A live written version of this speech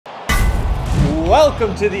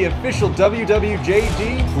welcome to the official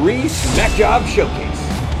WWJD pre-SmackDown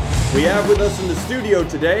showcase. We have with us in the studio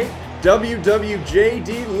today,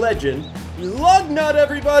 WWJD legend, Lugnut,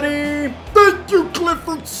 everybody! Thank you,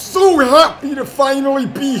 Clifford. So happy to finally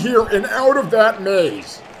be here and out of that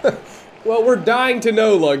maze. Well, we're dying to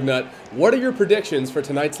know, Lugnut. What are your predictions for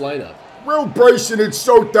tonight's lineup? Well, Bryson, it's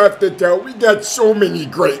so tough to tell. We got so many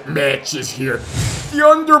great matches here. The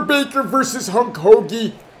Undertaker versus Hulk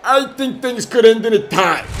Hogan. I think things could end in a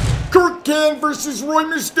tie. Kurt Can versus Roy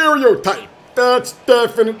Mysterio type. That's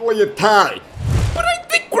definitely a tie. But I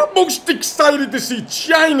think we're most excited to see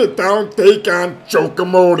Chinatown take on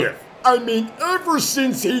Choke-amotive. I mean, ever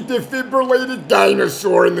since he defibrillated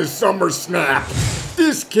Dinosaur in the Summer Snap,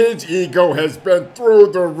 this kid's ego has been through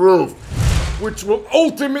the roof, which will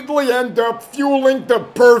ultimately end up fueling the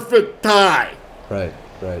perfect tie. Right.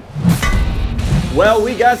 Well,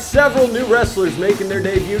 we got several new wrestlers making their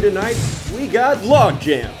debut tonight. We got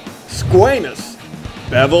Logjam, Squamous,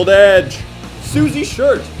 Beveled Edge, Susie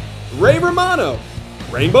Shirt, Ray Romano,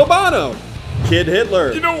 Rainbow Bono, Kid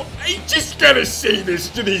Hitler. You know, I just gotta say this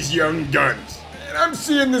to these young guns, and I'm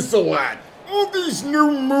seeing this a lot. All these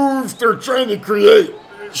new moves they're trying to create.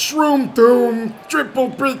 Shroom Tomb, Triple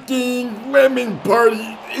Picking, Lemon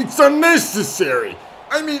Party, it's unnecessary.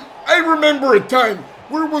 I mean, I remember a time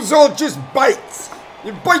where it was all just bites.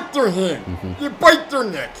 You bite their hand, you bite their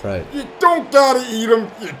neck. Right. You don't gotta eat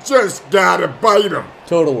them, you just gotta bite them.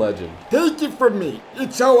 Total legend. Take it from me,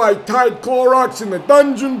 it's how I tied Clorox in the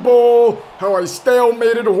Dungeon Bowl, how I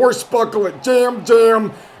stalemated a horse buckle at Jam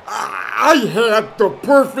Jam. I had the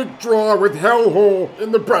perfect draw with Hellhole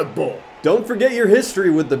in the Bread Bowl. Don't forget your history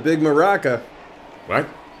with the Big Maraca. What?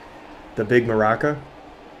 The Big Maraca?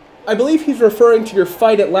 I believe he's referring to your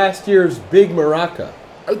fight at last year's Big Maraca.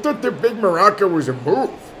 I thought the Big Maraca was a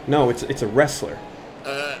move. No, it's a wrestler.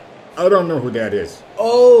 I don't know who that is.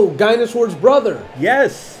 Oh, Dinosaur's brother,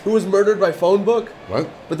 Yes! who was murdered by phone book, What?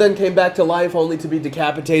 but then came back to life only to be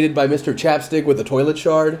decapitated by Mr. Chapstick with a toilet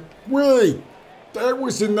shard. Wait, that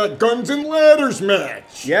was in that Guns and Ladders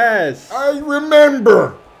match. Yes! I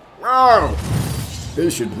remember. Wow.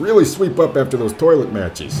 They should really sweep up after those toilet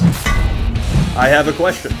matches. I have a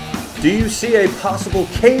question. Do you see a possible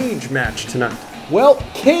cage match tonight? Well,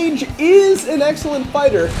 Cage is an excellent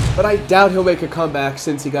fighter, but I doubt he'll make a comeback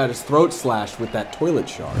since he got his throat slashed with that toilet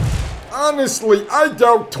shard. Honestly, I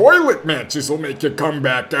doubt toilet matches will make a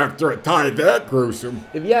comeback after a tie that gruesome.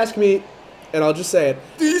 If you ask me, and I'll just say it,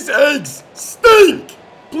 These eggs stink!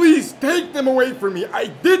 Please take them away from me. I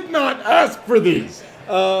did not ask for these.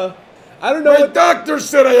 I don't know My what... doctor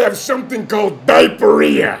said I have something called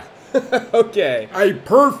diarrhea. Okay. I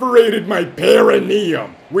perforated my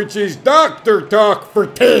perineum, which is doctor talk for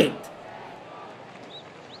taint.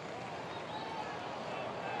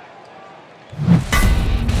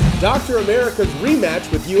 Dr. America's rematch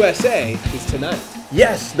with USA is tonight.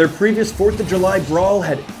 Yes, their previous 4th of July brawl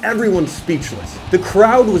had everyone speechless. The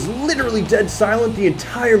crowd was literally dead silent the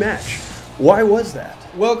entire match. Why was that?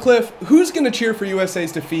 Well, Cliff, who's going to cheer for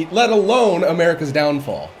USA's defeat, let alone America's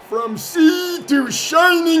downfall? From sea to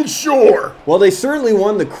shining shore. Well, they certainly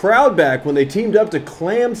won the crowd back when they teamed up to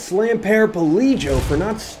clam slam Paraplegico for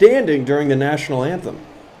not standing during the national anthem.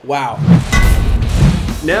 Wow.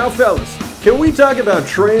 Now, fellas, can we talk about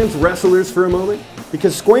trans wrestlers for a moment?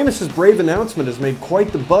 Because Squamous' brave announcement has made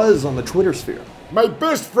quite the buzz on the Twitter sphere. My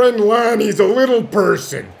best friend Lonnie's a little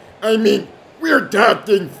person. I mean, we're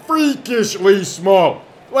talking freakishly small,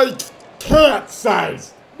 like cat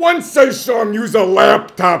size. Once I saw him use a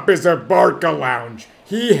laptop as a Barca lounge.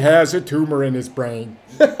 He has a tumor in his brain.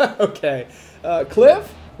 Okay.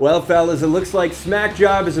 Cliff? Well, fellas, it looks like Smack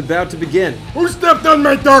Job is about to begin. Who stepped on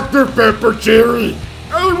my Dr. Pepper cherry?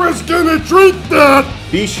 I was gonna drink that!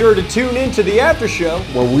 Be sure to tune in to the after show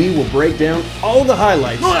where we will break down all the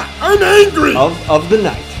highlights I'm angry! of the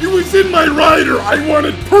night. It was in my rider. I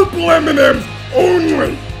wanted purple M&Ms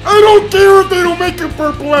only. I don't care if they don't make a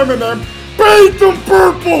purple M&M. Paint them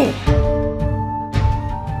purple!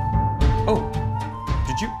 Oh,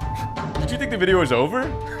 did you think the video was over?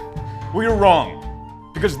 Well, you're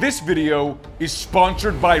wrong, because this video is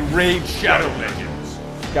sponsored by Raid Shadow Legends.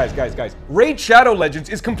 Guys, Raid Shadow Legends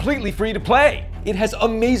is completely free to play. It has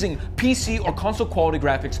amazing PC or console quality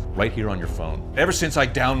graphics right here on your phone. Ever since I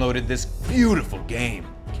downloaded this beautiful game,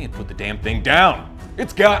 can't put the damn thing down.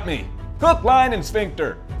 It's got me. Hook, line, and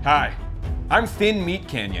sphincter. Hi, I'm Thin Meat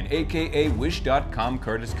Canyon, aka Wish.com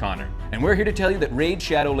Curtis Connor, and we're here to tell you that Raid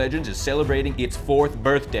Shadow Legends is celebrating its 4th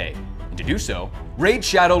birthday. And To do so, Raid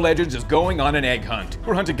Shadow Legends is going on an egg hunt.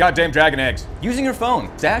 We're hunting goddamn dragon eggs. Using your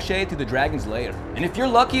phone, sashay through the dragon's lair. And if you're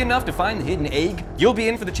lucky enough to find the hidden egg, you'll be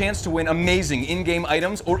in for the chance to win amazing in-game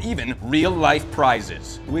items or even real-life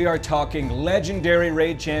prizes. We are talking legendary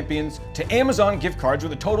raid champions to Amazon gift cards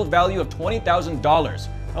with a total value of $20,000.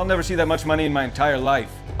 I'll never see that much money in my entire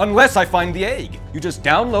life. Unless I find the egg. You just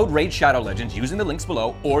download Raid Shadow Legends using the links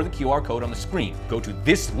below or the QR code on the screen. Go to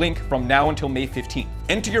this link from now until May 15th.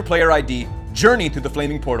 Enter your player ID, journey through the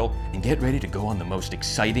flaming portal, and get ready to go on the most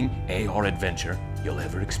exciting AR adventure you'll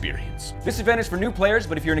ever experience. This event is for new players,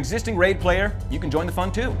 but if you're an existing Raid player, you can join the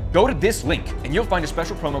fun too. Go to this link, and you'll find a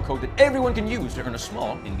special promo code that everyone can use to earn a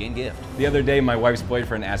small in-game gift. The other day, my wife's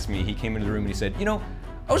boyfriend asked me, he came into the room and he said, you know,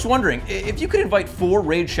 I was wondering, if you could invite 4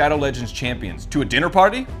 Raid Shadow Legends champions to a dinner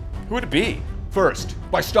party, who would it be? First,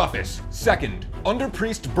 Bystofis. Second,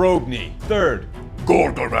 Underpriest Brogni. Third,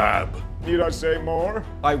 Gorgorab. Need I say more?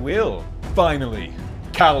 I will. Finally,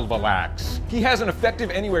 Calvalax. He has an effective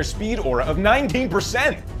anywhere speed aura of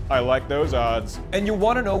 19%. I like those odds. And you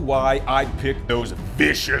want to know why I picked those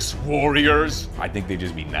vicious warriors? I think they'd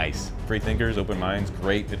just be nice. Free thinkers, open minds,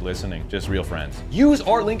 great at listening, just real friends. Use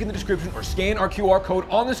our link in the description or scan our QR code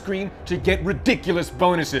on the screen to get ridiculous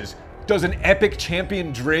bonuses. Does an epic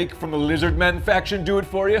champion Drake from the Lizardmen faction do it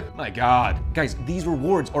for you? My God. Guys, these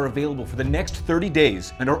rewards are available for the next 30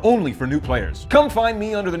 days and are only for new players. Come find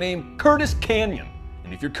me under the name Curtis Canyon.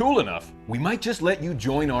 And if you're cool enough, we might just let you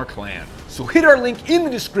join our clan. So hit our link in the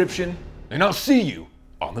description, and I'll see you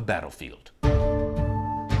on the battlefield.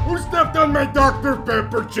 Who stepped on my Dr.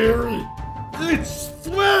 Pepper cherry? It's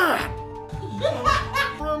flat!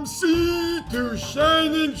 From sea to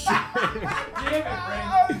shining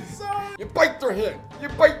You bite their head, you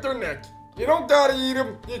bite their neck. You don't gotta eat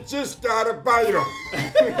them, you just gotta bite them.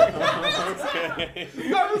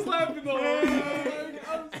 I was laughing the whole time.